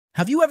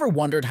Have you ever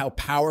wondered how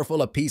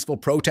powerful a peaceful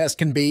protest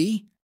can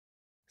be?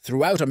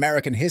 Throughout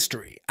American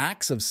history,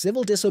 acts of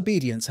civil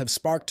disobedience have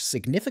sparked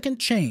significant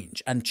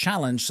change and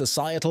challenged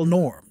societal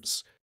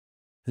norms.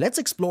 Let's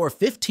explore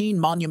 15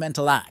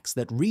 monumental acts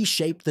that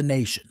reshaped the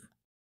nation.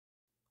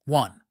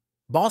 1.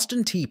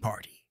 Boston Tea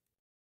Party.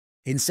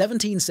 In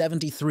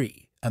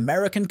 1773,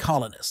 American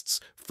colonists,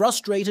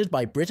 frustrated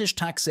by British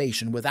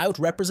taxation without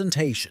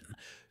representation,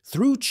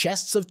 threw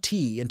chests of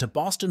tea into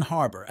Boston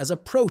Harbor as a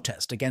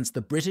protest against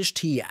the British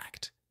Tea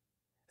Act.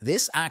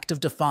 This act of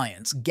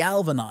defiance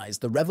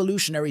galvanized the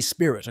revolutionary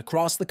spirit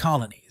across the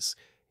colonies.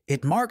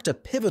 It marked a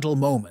pivotal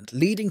moment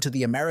leading to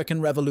the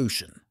American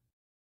Revolution.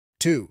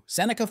 2.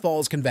 Seneca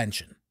Falls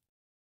Convention.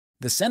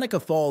 The Seneca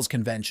Falls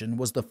Convention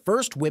was the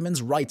first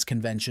women's rights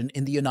convention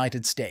in the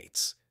United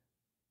States.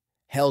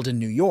 Held in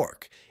New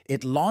York,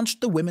 it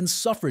launched the women's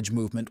suffrage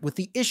movement with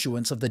the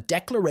issuance of the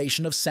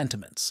Declaration of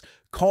Sentiments,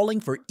 calling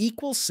for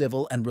equal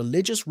civil and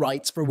religious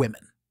rights for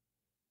women.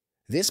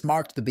 This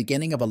marked the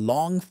beginning of a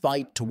long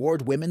fight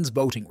toward women's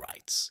voting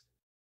rights.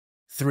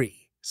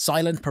 3.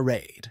 Silent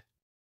Parade.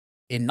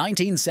 In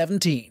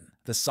 1917,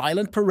 the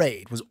Silent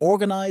Parade was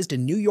organized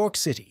in New York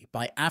City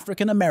by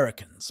African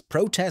Americans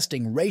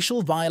protesting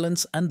racial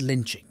violence and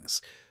lynchings.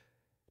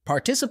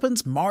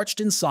 Participants marched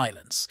in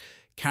silence,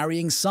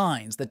 carrying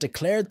signs that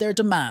declared their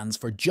demands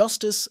for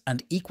justice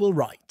and equal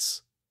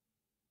rights.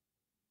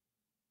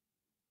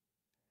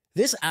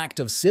 This act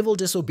of civil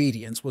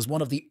disobedience was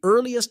one of the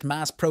earliest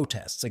mass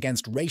protests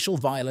against racial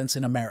violence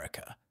in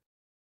America.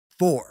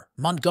 4.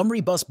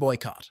 Montgomery Bus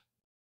Boycott.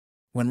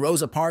 When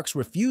Rosa Parks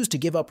refused to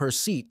give up her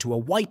seat to a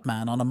white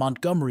man on a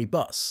Montgomery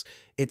bus,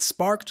 it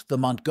sparked the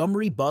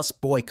Montgomery Bus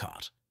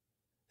Boycott.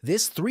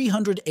 This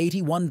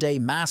 381-day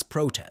mass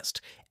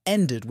protest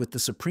ended with the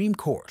Supreme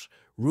Court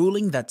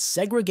ruling that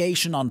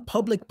segregation on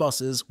public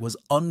buses was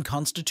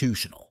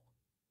unconstitutional.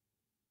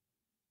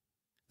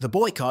 The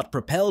boycott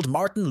propelled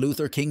Martin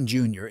Luther King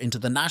Jr. into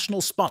the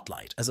national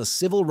spotlight as a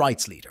civil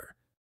rights leader.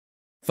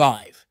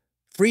 5.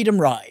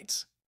 Freedom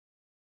Rides.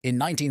 In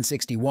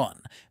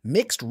 1961,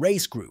 mixed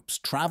race groups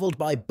traveled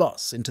by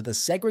bus into the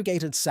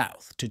segregated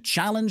South to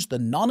challenge the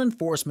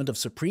non-enforcement of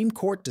Supreme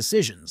Court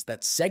decisions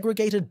that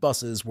segregated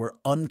buses were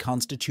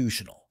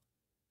unconstitutional.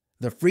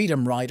 The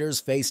Freedom Riders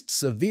faced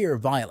severe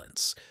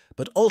violence,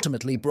 but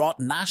ultimately brought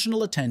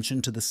national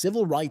attention to the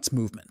civil rights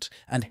movement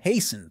and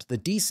hastened the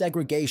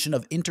desegregation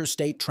of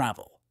interstate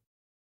travel.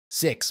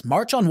 6.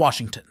 March on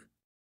Washington.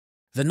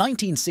 The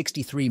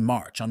 1963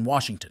 March on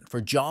Washington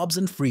for Jobs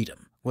and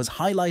Freedom was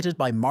highlighted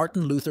by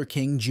Martin Luther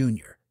King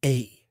Jr.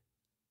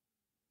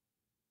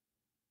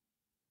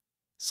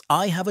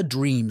 I Have a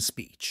Dream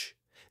speech.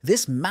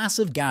 This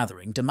massive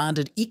gathering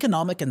demanded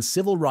economic and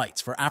civil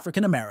rights for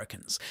African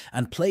Americans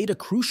and played a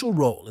crucial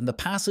role in the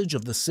passage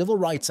of the Civil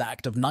Rights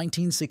Act of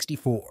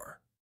 1964.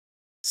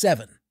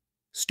 7.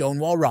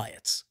 Stonewall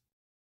Riots.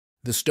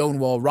 The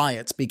Stonewall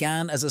Riots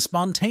began as a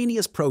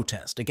spontaneous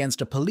protest against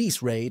a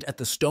police raid at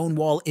the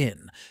Stonewall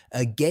Inn,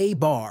 a gay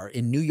bar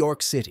in New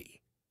York City.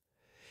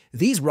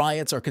 These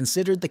riots are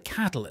considered the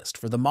catalyst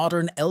for the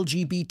modern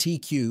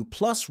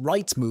LGBTQ+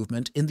 rights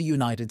movement in the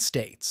United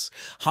States,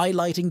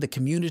 highlighting the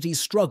community's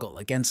struggle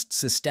against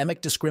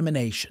systemic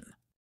discrimination.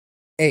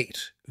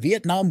 8.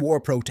 Vietnam War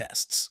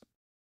protests.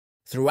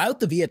 Throughout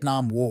the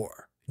Vietnam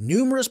War,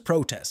 numerous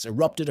protests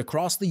erupted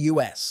across the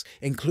U.S.,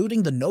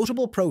 including the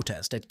notable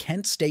protest at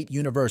Kent State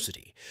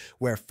University,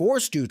 where 4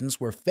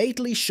 students were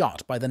fatally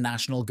shot by the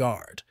National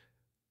Guard.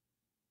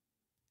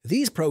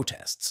 These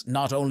protests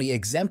not only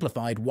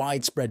exemplified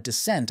widespread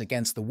dissent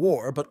against the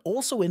war, but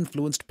also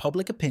influenced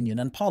public opinion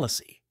and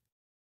policy.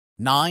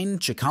 9.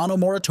 Chicano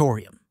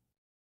Moratorium.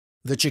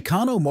 The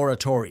Chicano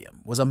Moratorium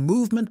was a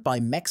movement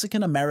by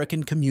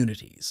Mexican-American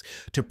communities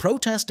to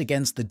protest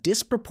against the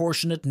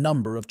disproportionate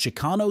number of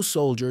Chicano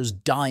soldiers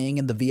dying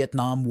in the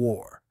Vietnam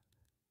War.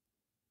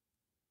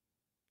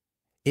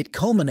 It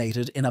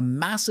culminated in a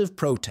massive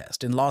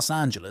protest in Los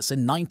Angeles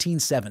in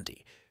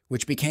 1970,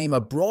 which became a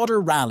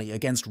broader rally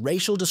against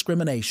racial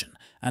discrimination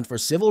and for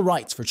civil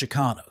rights for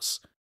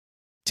Chicanos.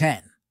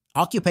 10.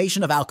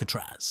 Occupation of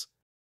Alcatraz.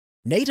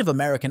 Native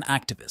American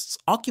activists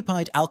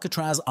occupied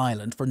Alcatraz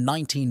Island for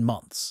 19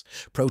 months,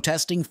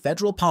 protesting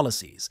federal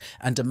policies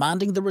and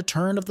demanding the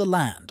return of the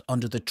land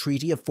under the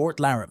Treaty of Fort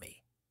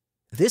Laramie.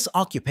 This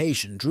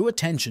occupation drew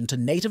attention to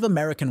Native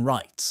American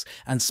rights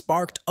and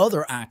sparked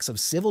other acts of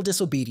civil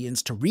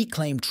disobedience to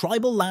reclaim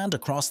tribal land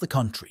across the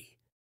country.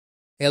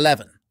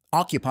 11.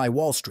 Occupy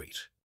Wall Street.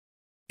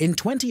 In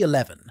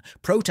 2011,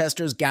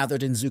 protesters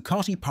gathered in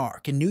Zuccotti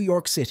Park in New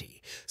York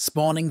City,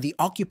 spawning the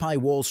Occupy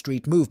Wall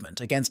Street movement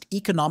against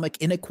economic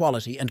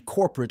inequality and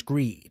corporate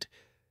greed.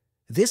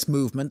 This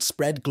movement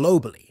spread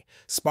globally,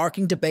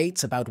 sparking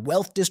debates about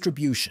wealth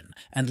distribution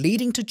and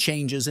leading to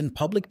changes in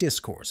public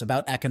discourse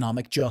about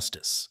economic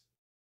justice.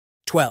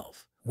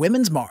 12.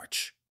 Women's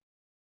March.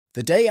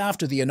 The day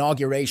after the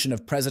inauguration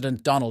of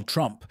President Donald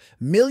Trump,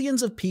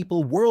 millions of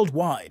people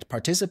worldwide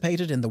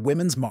participated in the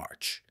Women's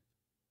March.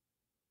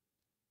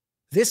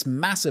 This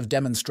massive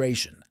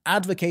demonstration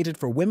advocated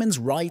for women's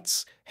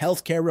rights,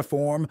 healthcare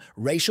reform,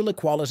 racial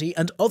equality,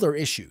 and other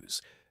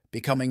issues,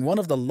 becoming one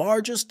of the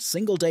largest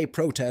single-day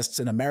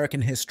protests in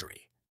American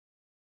history.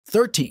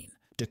 13.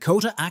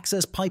 Dakota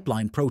Access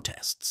Pipeline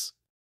protests.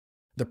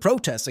 The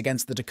protests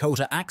against the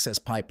Dakota Access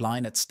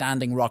Pipeline at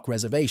Standing Rock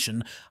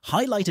Reservation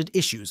highlighted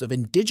issues of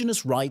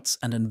indigenous rights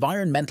and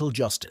environmental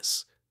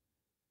justice.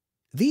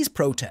 These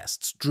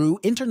protests drew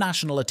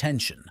international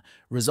attention,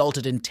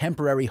 resulted in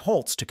temporary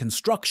halts to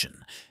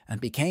construction,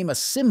 and became a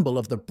symbol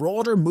of the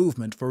broader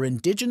movement for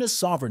indigenous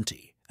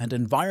sovereignty and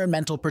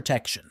environmental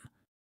protection.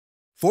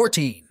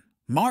 14.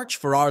 March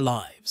for Our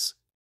Lives.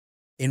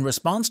 In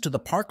response to the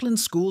Parkland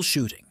school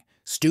shooting,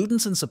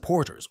 students and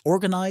supporters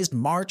organized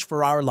March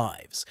for Our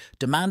Lives,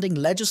 demanding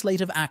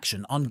legislative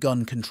action on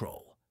gun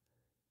control.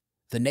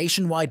 The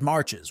nationwide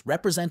marches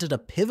represented a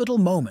pivotal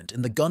moment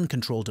in the gun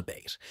control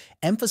debate,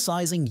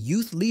 emphasizing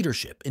youth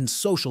leadership in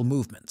social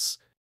movements.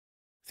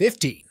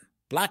 15.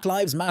 Black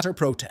Lives Matter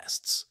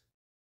protests.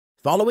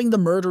 Following the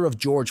murder of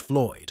George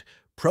Floyd,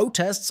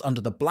 protests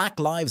under the Black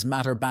Lives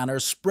Matter banner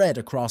spread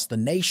across the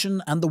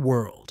nation and the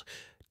world,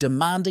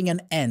 demanding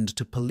an end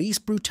to police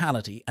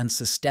brutality and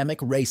systemic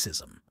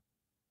racism.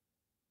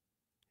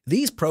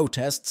 These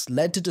protests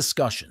led to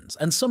discussions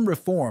and some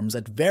reforms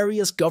at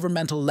various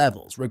governmental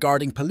levels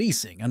regarding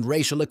policing and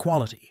racial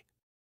equality.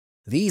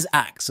 These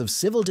acts of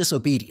civil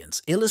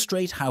disobedience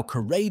illustrate how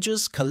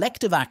courageous,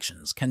 collective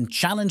actions can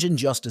challenge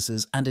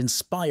injustices and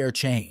inspire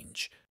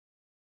change.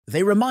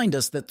 They remind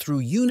us that through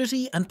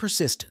unity and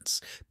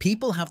persistence,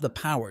 people have the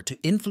power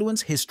to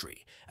influence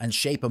history and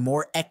shape a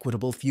more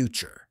equitable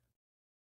future.